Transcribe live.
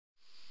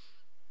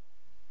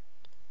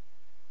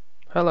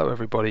Hello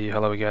everybody,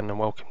 hello again and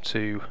welcome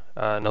to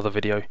another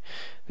video.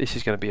 This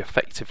is going to be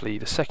effectively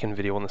the second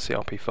video on the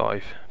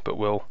CRP-5, but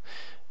will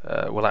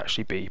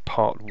actually be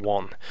part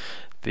one,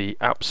 the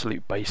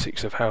absolute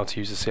basics of how to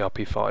use the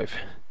CRP-5.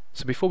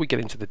 So before we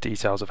get into the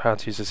details of how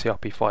to use the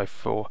CRP-5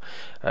 for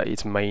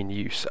its main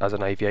use as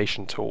an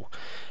aviation tool,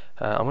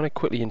 I'm going to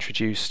quickly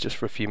introduce, just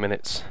for a few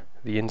minutes,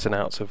 the ins and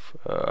outs of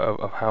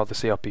how the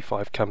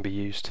CRP-5 can be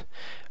used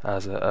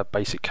as a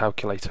basic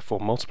calculator for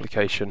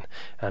multiplication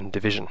and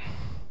division.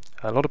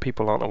 A lot of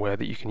people aren't aware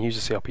that you can use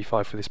the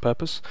CRP-5 for this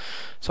purpose,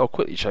 so I'll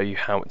quickly show you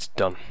how it's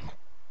done.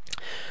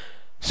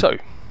 So,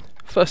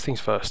 first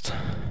things first,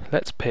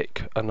 let's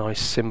pick a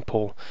nice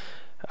simple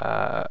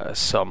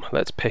sum.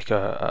 Let's pick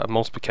a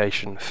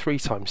multiplication 3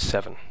 times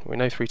 7. We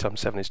know 3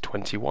 times 7 is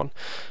 21,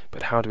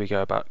 but how do we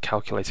go about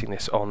calculating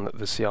this on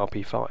the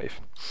CRP-5?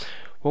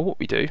 Well, what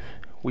we do,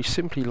 we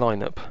simply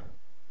line up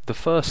the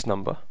first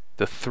number,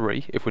 the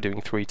 3, if we're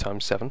doing 3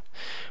 times 7,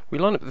 we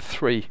line up the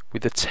 3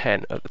 with the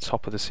 10 at the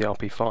top of the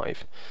CRP-5.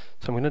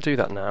 So I'm going to do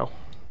that now.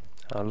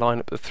 I'll line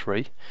up the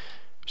 3,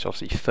 which is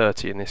obviously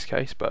 30 in this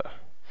case, but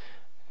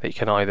it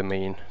can either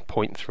mean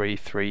 0.3,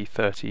 3,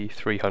 30,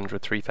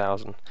 300,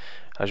 3000,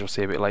 as you'll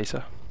see a bit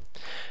later.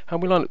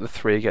 And we line up the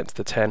 3 against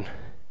the 10,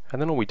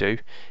 and then all we do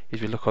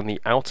is we look on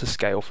the outer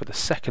scale for the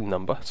second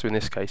number. So in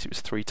this case it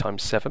was 3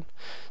 times 7,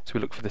 so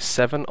we look for the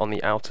 7 on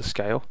the outer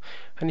scale,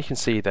 and you can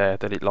see there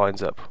that it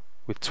lines up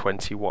with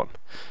 21.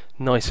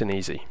 Nice and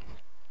easy.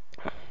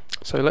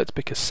 So let's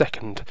pick a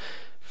second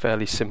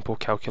fairly simple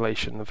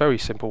calculation, a very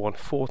simple one,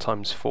 4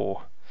 times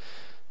 4.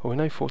 Well, we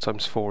know 4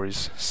 times 4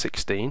 is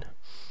 16,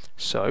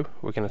 so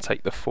we're going to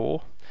take the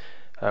 4,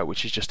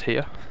 which is just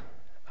here,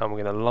 and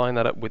we're going to line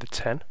that up with a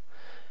 10,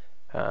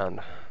 and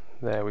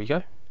there we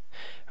go.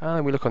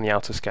 And we look on the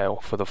outer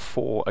scale for the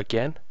 4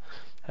 again,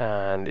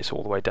 and it's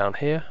all the way down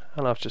here,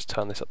 and I've just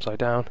turned this upside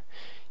down.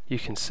 You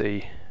can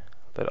see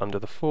that under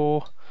the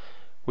 4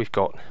 we've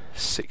got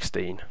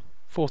 16.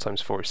 4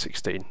 times 4 is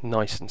 16.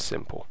 Nice and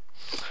simple.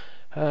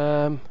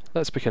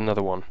 Let's pick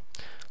another one.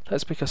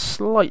 Let's pick a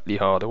slightly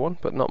harder one,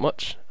 but not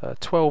much.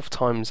 12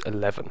 times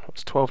 11.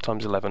 What's 12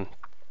 times 11?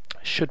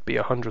 Should be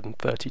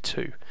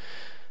 132.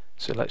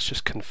 So let's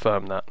just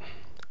confirm that.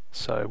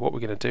 So what we're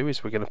going to do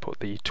is we're going to put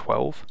the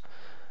 12.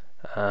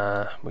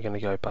 We're going to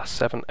go past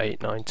 7,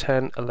 8, 9,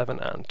 10, 11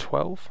 and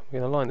 12.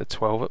 We're going to line the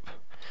 12 up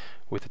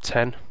with the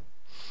 10.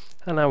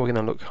 And now we're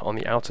going to look on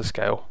the outer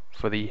scale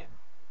for the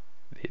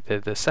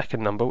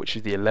second number, which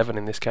is the 11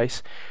 in this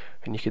case,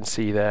 and you can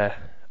see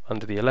there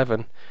under the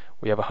 11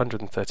 we have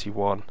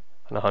 131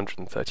 and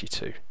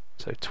 132.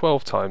 So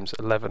 12 times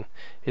 11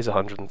 is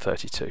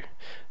 132.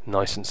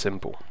 Nice and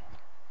simple.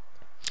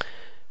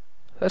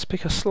 Let's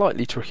pick a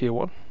slightly trickier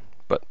one,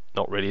 but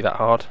not really that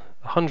hard.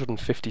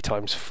 150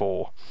 times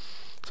 4.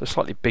 So a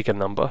slightly bigger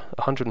number.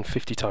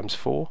 150 times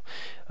 4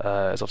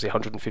 is obviously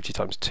 150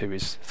 times 2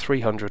 is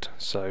 300,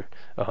 so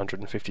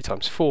 150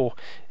 times 4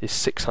 is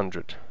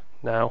 600.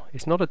 Now,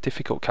 it's not a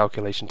difficult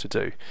calculation to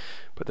do,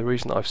 but the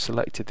reason I've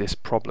selected this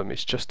problem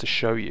is just to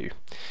show you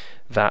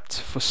that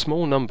for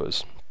small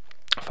numbers,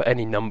 for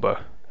any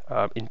number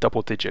in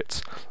double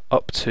digits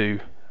up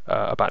to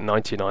about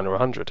 99 or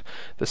 100,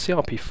 the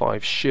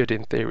CRP-5 should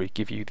in theory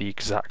give you the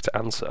exact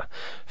answer.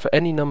 For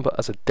any number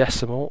as a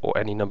decimal or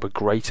any number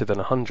greater than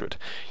 100,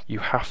 you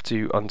have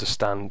to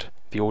understand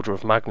the order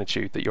of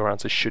magnitude that your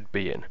answer should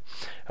be in.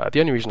 The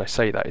only reason I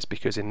say that is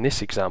because in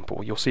this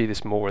example, you'll see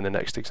this more in the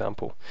next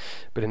example,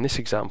 but in this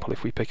example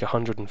if we pick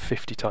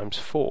 150 times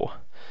 4,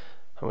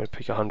 I'm going to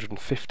pick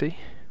 150,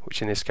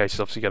 which in this case is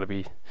obviously going to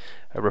be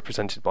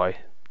represented by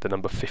the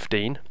number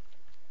 15,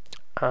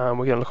 and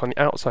we're going to look on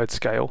the outside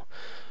scale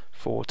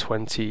for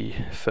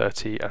 20,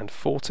 30 and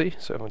 40,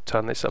 so I'm going to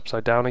turn this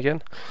upside down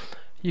again.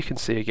 You can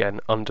see again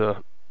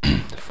under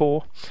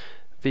 4,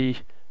 the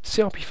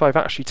CRP-5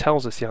 actually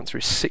tells us the answer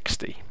is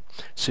 60,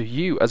 so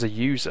you as a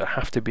user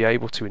have to be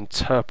able to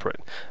interpret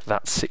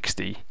that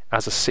 60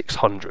 as a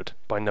 600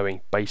 by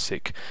knowing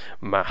basic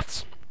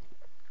maths.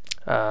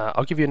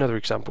 I'll give you another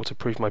example to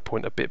prove my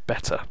point a bit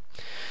better.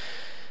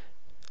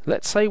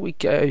 Let's say we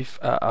gave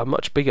a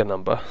much bigger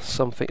number,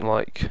 something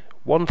like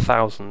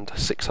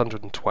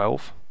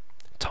 1612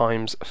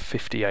 times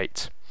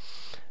 58.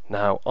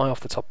 Now, I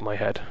off the top of my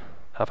head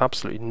have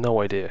absolutely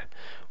no idea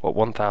what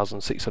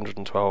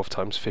 1612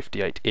 times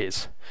 58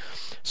 is.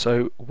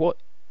 So what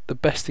the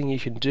best thing you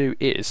can do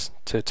is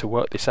to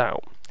work this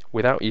out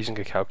without using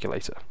a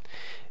calculator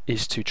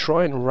is to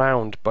try and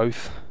round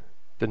both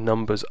the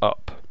numbers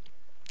up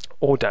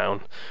or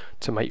down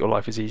to make your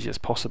life as easy as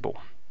possible.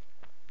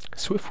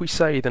 So if we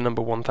say the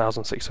number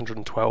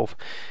 1612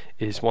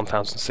 is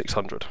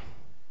 1600,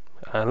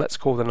 and let's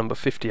call the number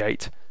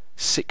 58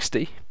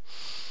 60,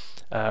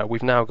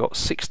 we've now got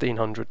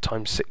 1600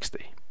 times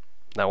 60.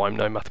 Now, I'm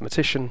no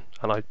mathematician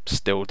and I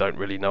still don't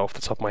really know off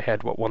the top of my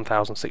head what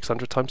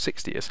 1600 times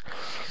 60 is,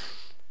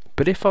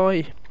 but if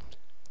I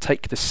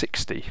take the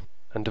 60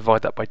 and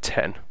divide that by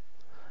 10,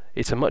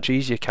 it's a much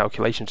easier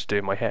calculation to do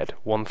in my head.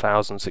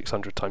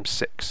 1600 times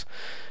 6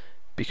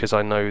 because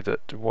I know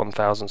that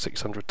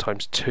 1,600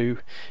 times 2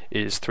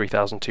 is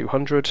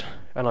 3,200,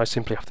 and I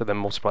simply have to then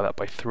multiply that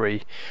by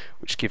 3,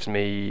 which gives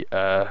me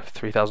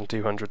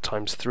 3,200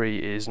 times 3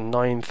 is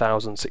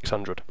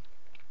 9,600.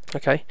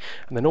 Okay,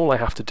 and then all I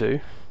have to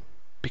do,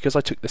 because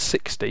I took the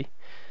 60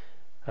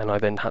 and I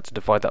then had to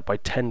divide that by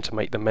 10 to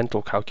make the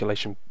mental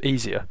calculation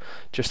easier,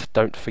 just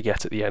don't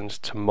forget at the end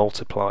to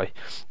multiply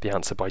the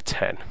answer by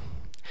 10.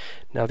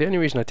 Now the only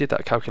reason I did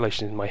that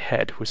calculation in my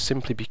head was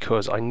simply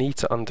because I need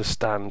to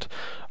understand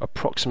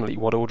approximately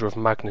what order of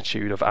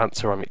magnitude of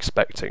answer I'm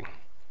expecting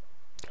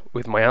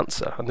with my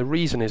answer, and the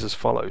reason is as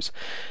follows.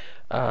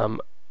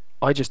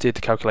 I just did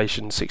the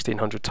calculation.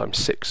 1600 times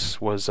 6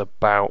 was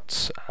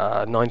about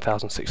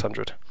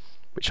 9,600,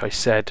 which I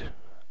said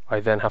I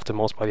then have to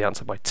multiply the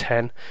answer by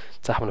 10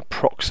 to have an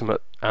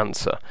approximate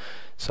answer.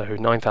 So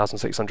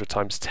 9,600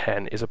 times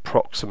 10 is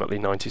approximately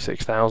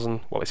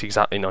 96,000. Well, it's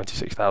exactly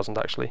 96,000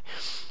 actually.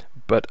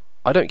 But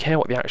I don't care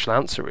what the actual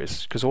answer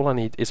is, because all I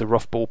need is a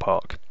rough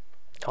ballpark.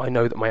 I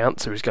know that my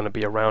answer is going to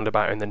be around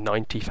about in the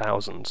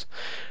 90,000s,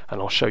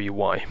 and I'll show you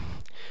why. If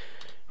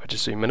I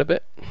just zoom in a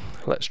bit,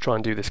 let's try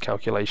and do this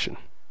calculation.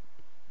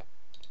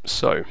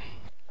 So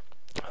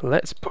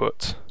let's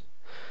put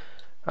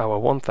our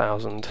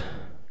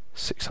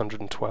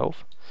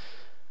 1,612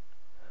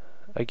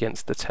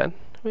 against the 10,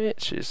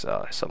 which is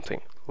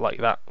something like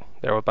that,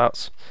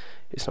 thereabouts.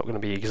 It's not going to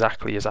be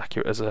exactly as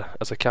accurate as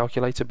a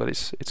calculator, but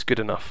it's good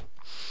enough.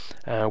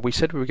 We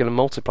said we were going to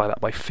multiply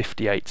that by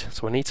 58,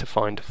 so I need to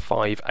find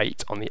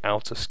 58 on the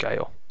outer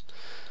scale.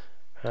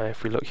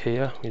 If we look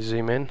here, we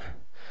zoom in,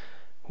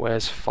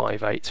 where's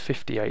 58?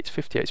 58,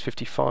 58 is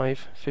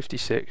 55,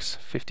 56,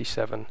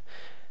 57,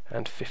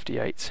 and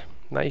 58.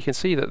 Now you can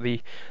see that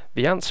the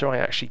answer I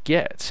actually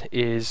get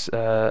is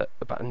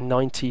about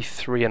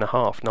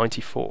 93.5,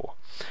 94.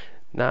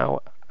 Now,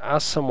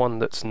 as someone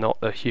that's not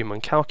a human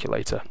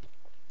calculator,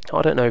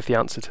 I don't know if the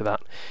answer to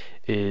that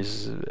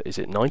is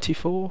it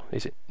 94?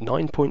 Is it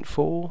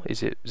 9.4?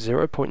 Is it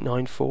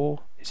 0.94?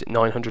 Is it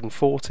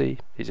 940?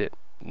 Is it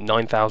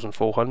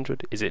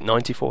 9,400? Is it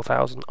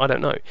 94,000? I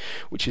don't know,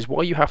 which is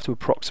why you have to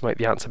approximate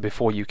the answer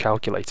before you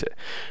calculate it.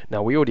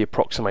 Now we already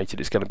approximated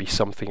it's going to be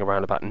something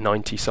around about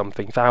 90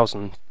 something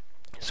thousand.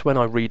 So when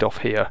I read off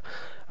here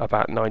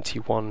about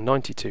 91,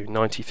 92,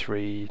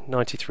 93,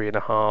 93 and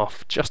a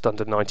half, just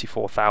under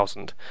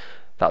 94,000,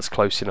 that's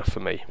close enough for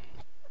me.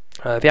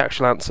 The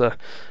actual answer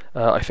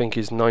I think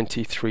is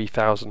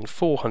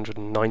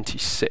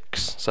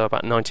 93,496, so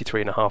about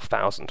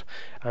 93,500,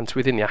 and it's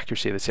within the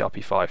accuracy of the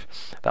CRP-5.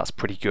 That's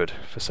pretty good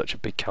for such a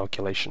big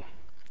calculation.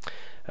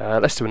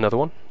 Let's do another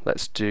one.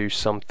 Let's do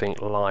something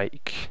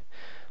like,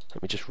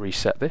 let me just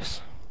reset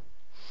this.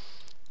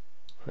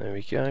 There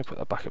we go, put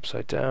that back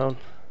upside down.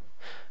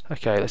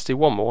 Okay, let's do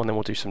one more and then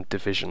we'll do some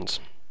divisions.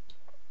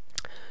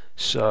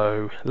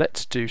 So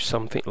let's do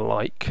something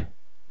like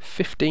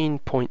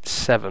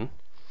 15.7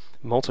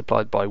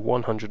 multiplied by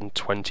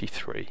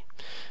 123.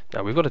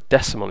 Now we've got a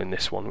decimal in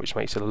this one, which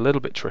makes it a little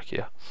bit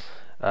trickier.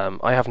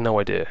 I have no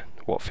idea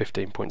what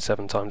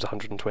 15.7 times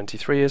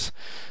 123 is,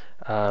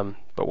 but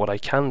what I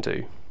can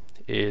do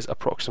is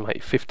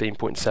approximate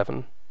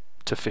 15.7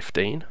 to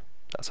 15.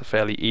 That's a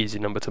fairly easy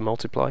number to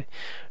multiply,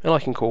 and I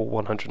can call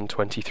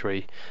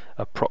 123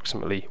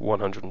 approximately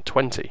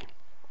 120.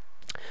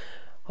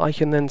 I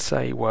can then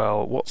say,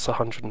 well, what's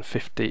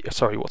 120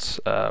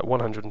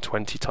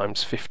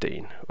 times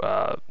 15?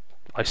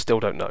 I still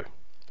don't know,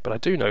 but I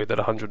do know that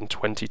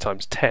 120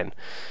 times 10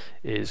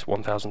 is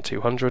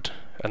 1,200,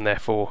 and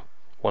therefore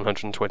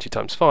 120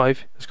 times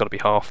 5 has got to be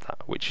half that,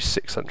 which is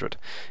 600.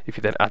 If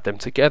you then add them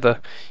together,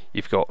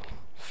 you've got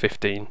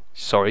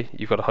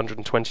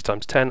 120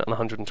 times 10 and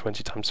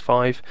 120 times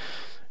 5,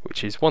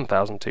 which is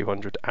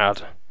 1,200,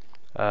 add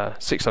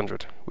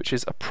 600, which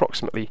is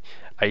approximately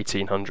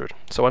 1,800.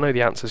 So I know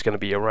the answer is going to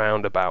be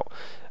around about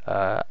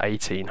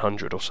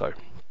 1,800 or so.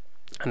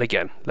 And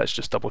again, let's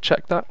just double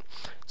check that.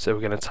 So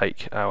we're going to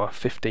take our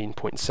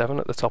 15.7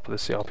 at the top of the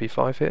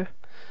CRP-5 here,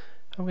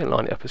 and we'll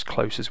line it up as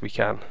close as we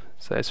can.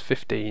 So there's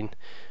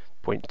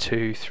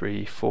 15.2,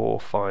 3, 4,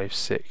 5,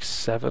 6,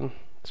 7.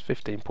 It's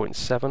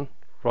 15.7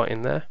 right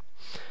in there.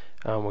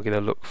 And we're going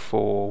to look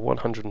for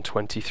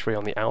 123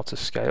 on the outer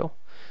scale,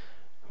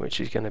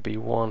 which is going to be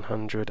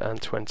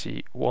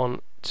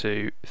 121,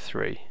 2,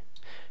 3.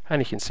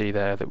 And you can see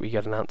there that we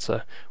get an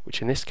answer,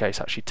 which in this case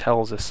actually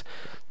tells us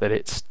that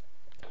it's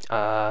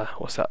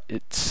what's that?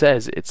 It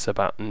says it's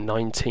about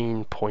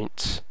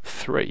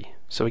 19.3.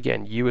 So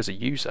again, you as a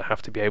user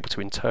have to be able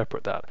to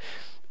interpret that.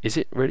 Is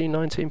it really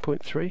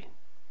 19.3?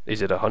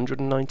 Is it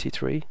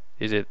 193?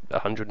 Is it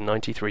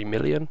 193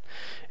 million?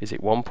 Is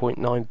it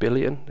 1.9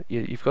 billion?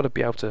 You've got to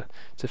be able to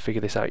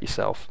figure this out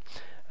yourself.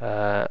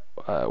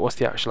 What's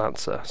the actual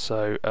answer?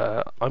 So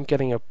I'm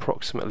getting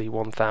approximately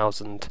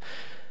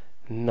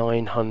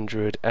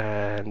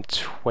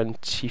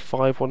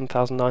 1,925,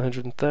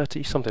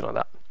 1,930, something like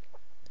that.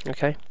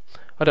 Okay,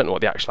 I don't know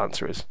what the actual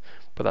answer is,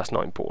 but that's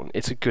not important.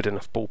 It's a good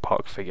enough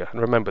ballpark figure.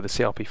 And remember, the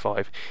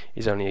CRP-5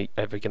 is only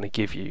ever going to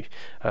give you,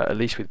 at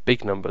least with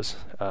big numbers,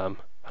 an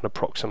an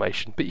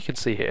approximation, but you can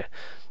see here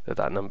that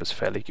that number's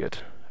fairly good.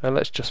 And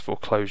let's just, for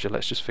closure,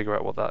 let's just figure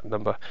out what that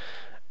number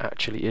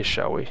actually is,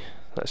 shall we?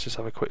 Let's just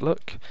have a quick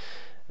look.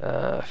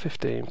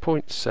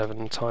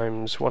 15.7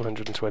 times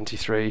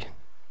 123,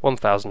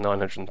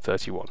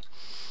 1931.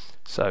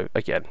 So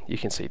again, you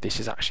can see this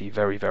is actually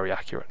very, very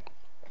accurate.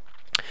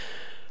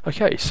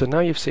 Okay, so now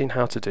you've seen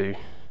how to do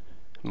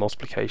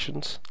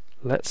multiplications.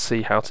 Let's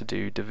see how to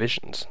do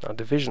divisions. Now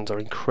divisions are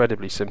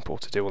incredibly simple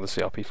to do on the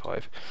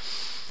CRP-5.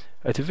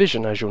 A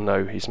division, as you'll know,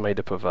 is made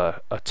up of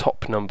a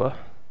top number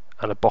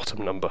and a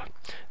bottom number.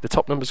 The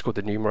top number is called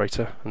the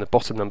numerator and the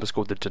bottom number is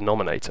called the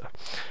denominator.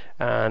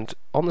 And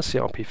on the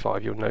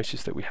CRP-5 you'll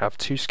notice that we have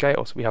two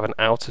scales. We have an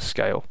outer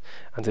scale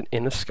and an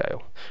inner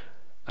scale.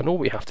 And all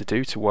we have to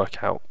do to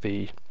work out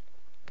the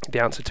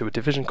answer to a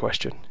division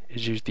question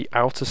is use the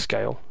outer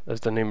scale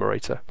as the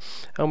numerator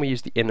and we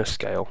use the inner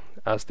scale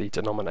as the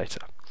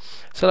denominator.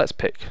 So let's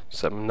pick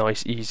some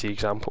nice easy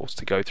examples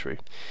to go through.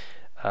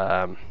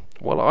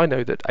 Well, I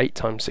know that 8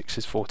 times 6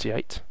 is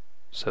 48,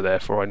 so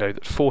therefore I know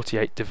that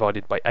 48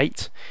 divided by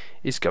 8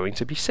 is going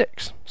to be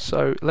 6.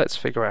 So let's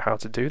figure out how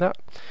to do that.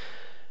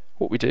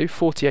 What we do,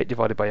 48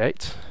 divided by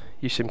 8,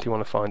 you simply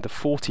want to find the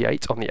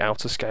 48 on the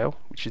outer scale,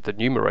 which is the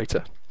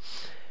numerator.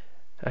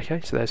 Okay,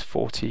 so there's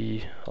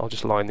 40, I'll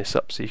just line this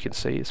up so you can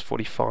see, it's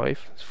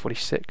 45, it's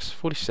 46,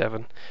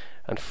 47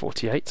 and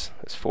 48.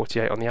 That's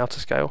 48 on the outer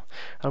scale.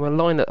 And we'll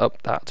line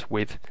that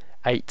with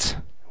 8,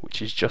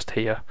 which is just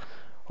here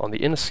on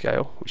the inner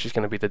scale, which is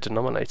going to be the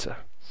denominator.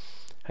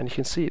 And you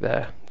can see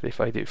there that if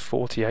I do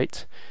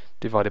 48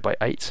 divided by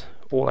 8,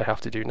 all I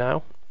have to do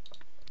now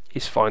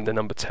is find the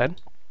number 10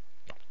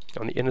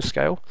 on the inner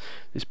scale,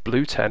 this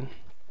blue 10,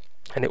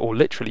 and it will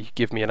literally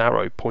give me an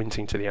arrow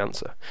pointing to the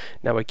answer.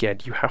 Now again,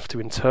 you have to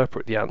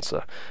interpret the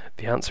answer.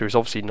 The answer is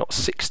obviously not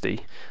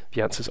 60,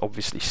 the answer is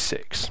obviously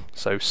 6.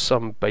 So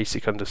some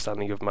basic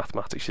understanding of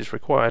mathematics is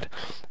required,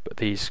 but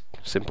these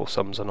simple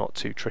sums are not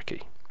too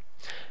tricky.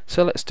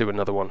 So let's do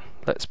another one.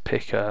 Let's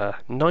pick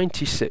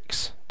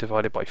 96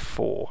 divided by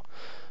 4.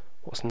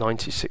 What's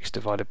 96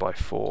 divided by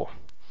 4?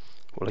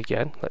 Well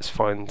again, let's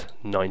find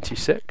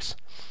 96,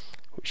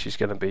 which is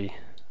going to be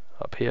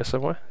up here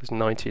somewhere. It's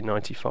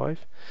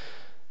 1995.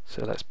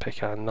 So let's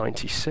pick our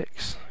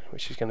 96,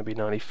 which is going to be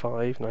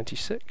 95,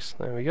 96.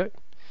 There we go.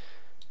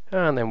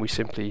 And then we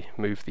simply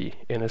move the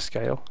inner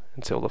scale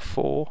until the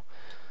 4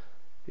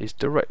 is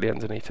directly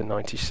underneath the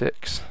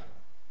 96.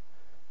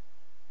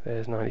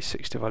 There's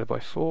 96 divided by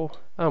 4,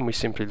 and we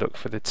simply look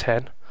for the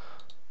 10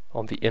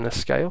 on the inner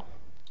scale.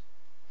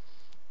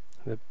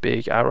 The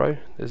big arrow,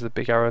 there's the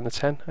big arrow and the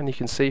 10, and you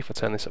can see if I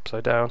turn this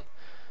upside down,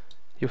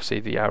 you'll see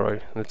the arrow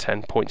and the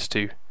 10 points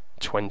to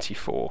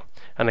 24.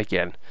 And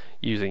again,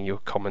 using your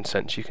common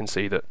sense, you can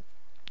see that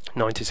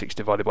 96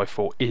 divided by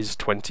 4 is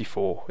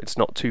 24. It's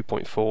not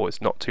 2.4,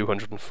 it's not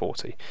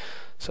 240.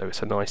 So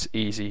it's a nice,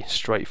 easy,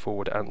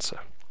 straightforward answer.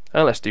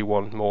 And let's do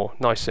one more,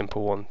 nice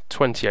simple one,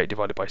 28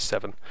 divided by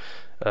 7.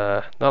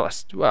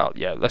 Let's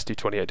do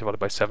 28 divided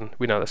by 7.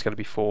 We know that's going to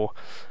be 4.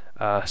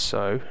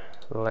 So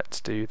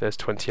let's do, there's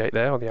 28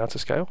 there on the outer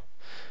scale.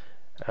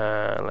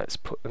 And let's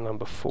put the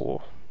number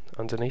 4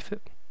 underneath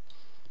it.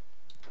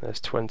 There's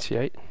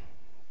 28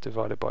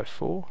 divided by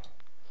 4.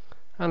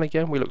 And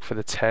again, we look for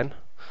the 10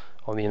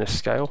 on the inner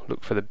scale,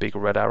 look for the big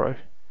red arrow.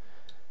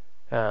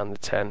 And the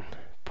 10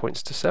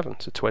 points to 7.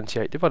 So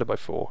 28 divided by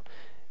 4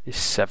 is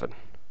 7.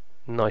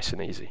 Nice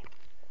and easy.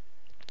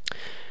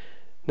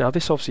 Now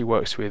this obviously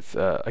works with,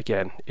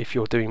 again, if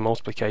you're doing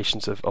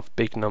multiplications of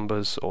big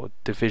numbers or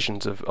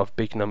divisions of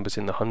big numbers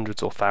in the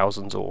hundreds or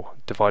thousands or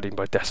dividing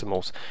by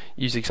decimals,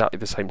 use exactly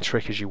the same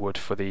trick as you would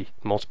for the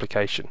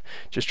multiplication.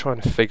 Just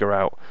trying to figure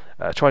out,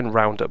 try and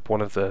round up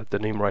one of the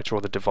numerator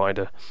or the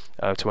divider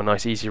to a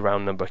nice easy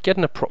round number. Get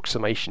an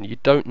approximation. You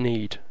don't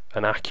need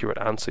an accurate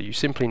answer, you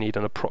simply need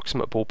an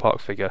approximate ballpark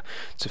figure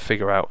to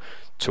figure out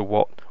to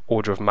what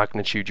order of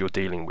magnitude you're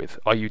dealing with.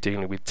 Are you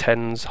dealing with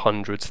tens,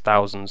 hundreds,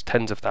 thousands,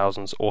 tens of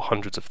thousands, or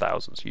hundreds of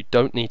thousands? You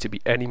don't need to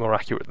be any more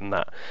accurate than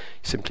that.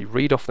 Simply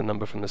read off the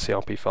number from the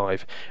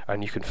CRP-5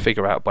 and you can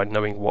figure out by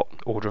knowing what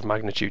order of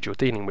magnitude you're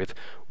dealing with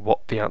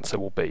what the answer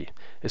will be.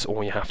 It's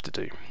all you have to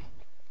do.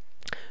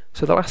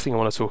 So the last thing I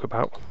want to talk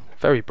about,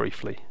 very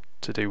briefly,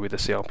 to do with the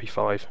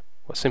CRP-5,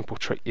 a simple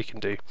trick you can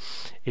do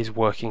is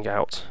working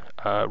out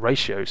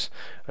ratios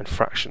and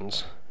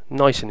fractions.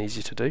 Nice and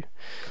easy to do.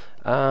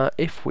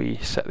 If we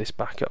set this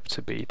back up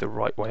to be the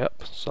right way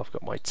up, so I've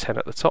got my 10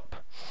 at the top.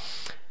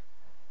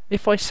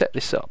 If I set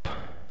this up,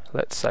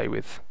 let's say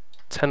with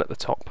 10 at the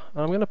top,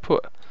 I'm going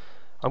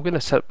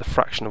to set up the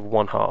fraction of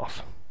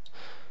 1/2.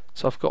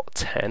 So I've got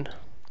 10,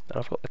 and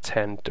I've got the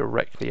 10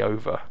 directly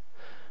over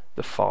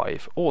the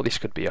 5, or this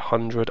could be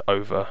 100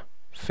 over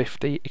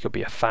 50, it could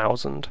be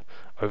 1,000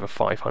 over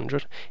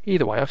 500.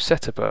 Either way, I've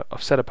set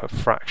up a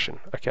fraction,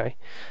 okay?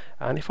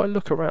 And if I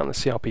look around the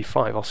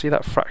CRP-5, I'll see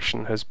that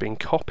fraction has been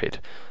copied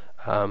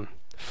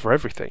for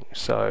everything.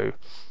 So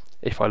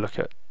if I look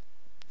at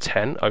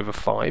 10 over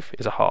 5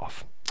 is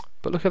 1/2.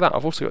 But look at that,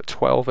 I've also got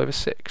 12 over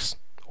 6,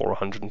 or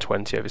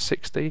 120 over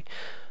 60,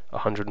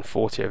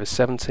 140 over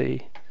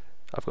 70,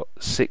 I've got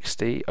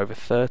 60 over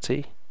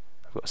 30,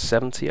 I've got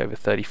 70 over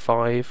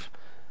 35,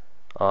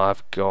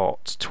 I've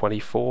got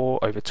 24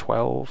 over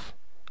 12,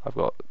 I've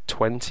got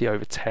 20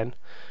 over 10.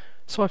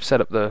 So I've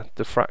set up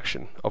the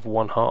fraction of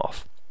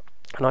 1/2,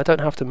 and I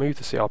don't have to move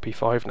the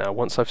CRP-5 now.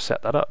 Once I've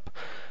set that up,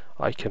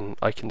 I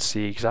can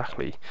see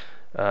exactly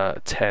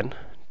 10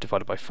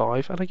 divided by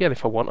 5, and again,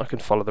 if I want, I can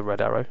follow the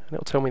red arrow and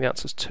it'll tell me the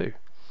answer's 2.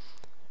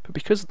 But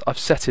because I've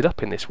set it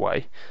up in this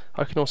way,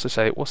 I can also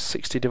say, what's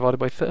 60 divided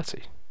by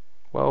 30?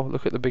 Well,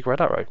 look at the big red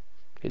arrow,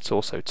 it's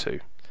also 2.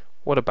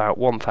 What about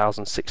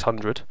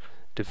 1600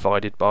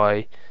 divided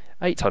by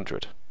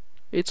 800?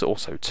 It's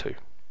also 2.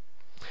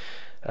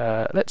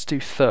 Let's do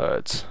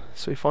thirds.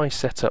 So if I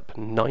set up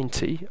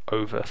 90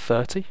 over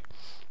 30,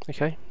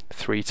 okay,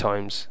 3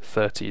 times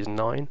 30 is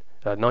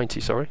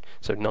 90, sorry,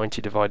 so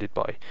 90 divided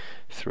by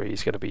 3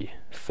 is going to be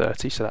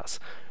 30, so that's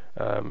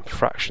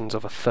fractions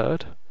of a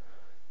third.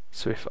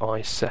 So if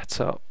I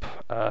set up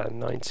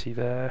 90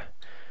 there,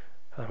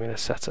 I'm going to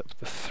set up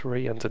the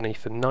 3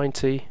 underneath the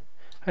 90,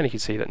 and you can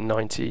see that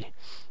 90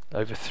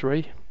 over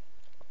 3,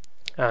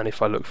 and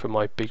if I look for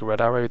my big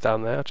red arrow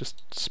down there,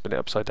 just spin it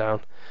upside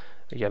down,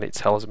 again it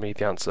tells me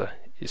the answer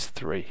is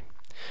 3.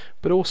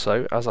 But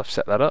also, as I've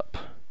set that up,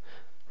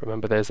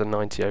 remember there's a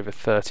 90 over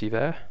 30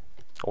 there,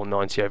 or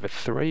 90 over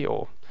 3,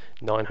 or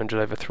 900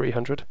 over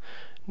 300.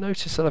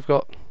 Notice that I've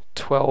got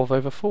 12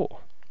 over 4,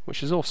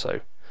 which is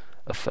also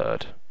a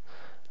third.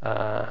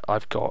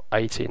 I've got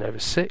 18 over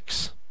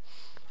 6,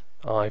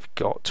 I've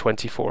got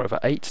 24 over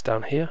 8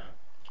 down here,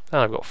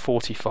 and I've got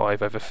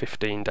 45 over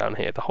 15 down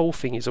here. The whole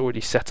thing is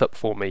already set up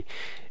for me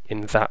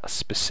in that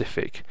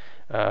specific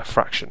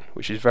fraction,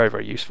 which is very,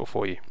 very useful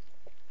for you.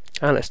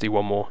 And let's do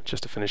one more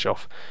just to finish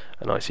off,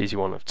 a nice easy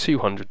one of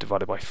 200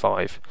 divided by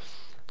 5.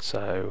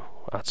 So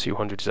our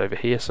 200 is over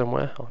here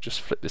somewhere. I'll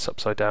just flip this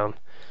upside down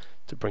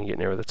to bring it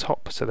nearer the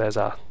top. So there's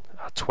our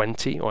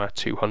 20, or our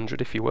 200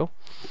 if you will.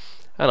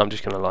 And I'm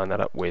just going to line that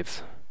up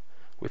with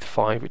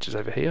 5, which is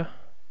over here.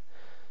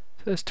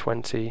 So there's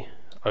 20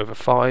 over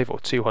 5, or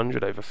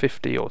 200 over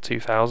 50, or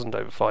 2000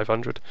 over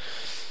 500.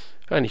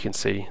 And you can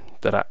see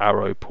that our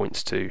arrow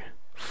points to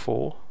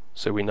 4.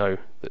 So we know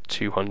that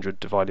 200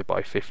 divided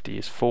by 50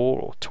 is 4,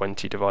 or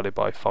 20 divided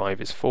by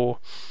 5 is 4.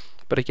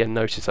 But again,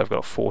 notice I've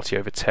got 40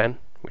 over 10,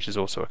 which is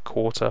also a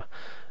quarter.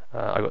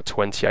 I've got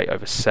 28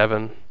 over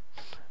 7.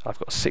 I've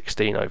got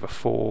 16 over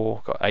 4.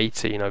 I've got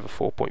 18 over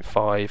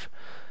 4.5.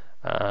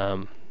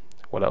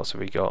 What else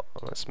have we got?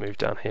 Let's move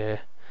down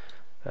here.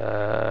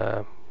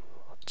 I'll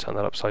turn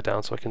that upside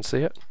down so I can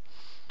see it.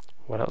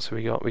 What else have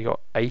we got? We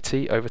got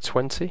 80 over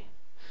 20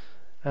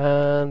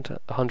 and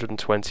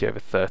 120 over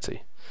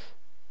 30.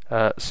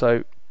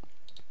 So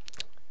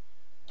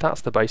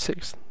that's the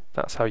basics.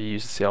 That's how you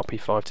use the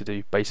CRP-5 to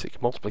do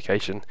basic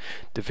multiplication,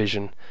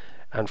 division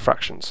and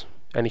fractions.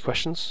 Any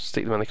questions?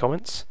 Stick them in the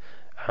comments,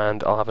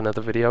 and I'll have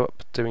another video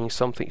up doing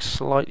something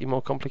slightly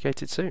more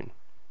complicated soon.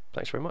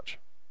 Thanks very much.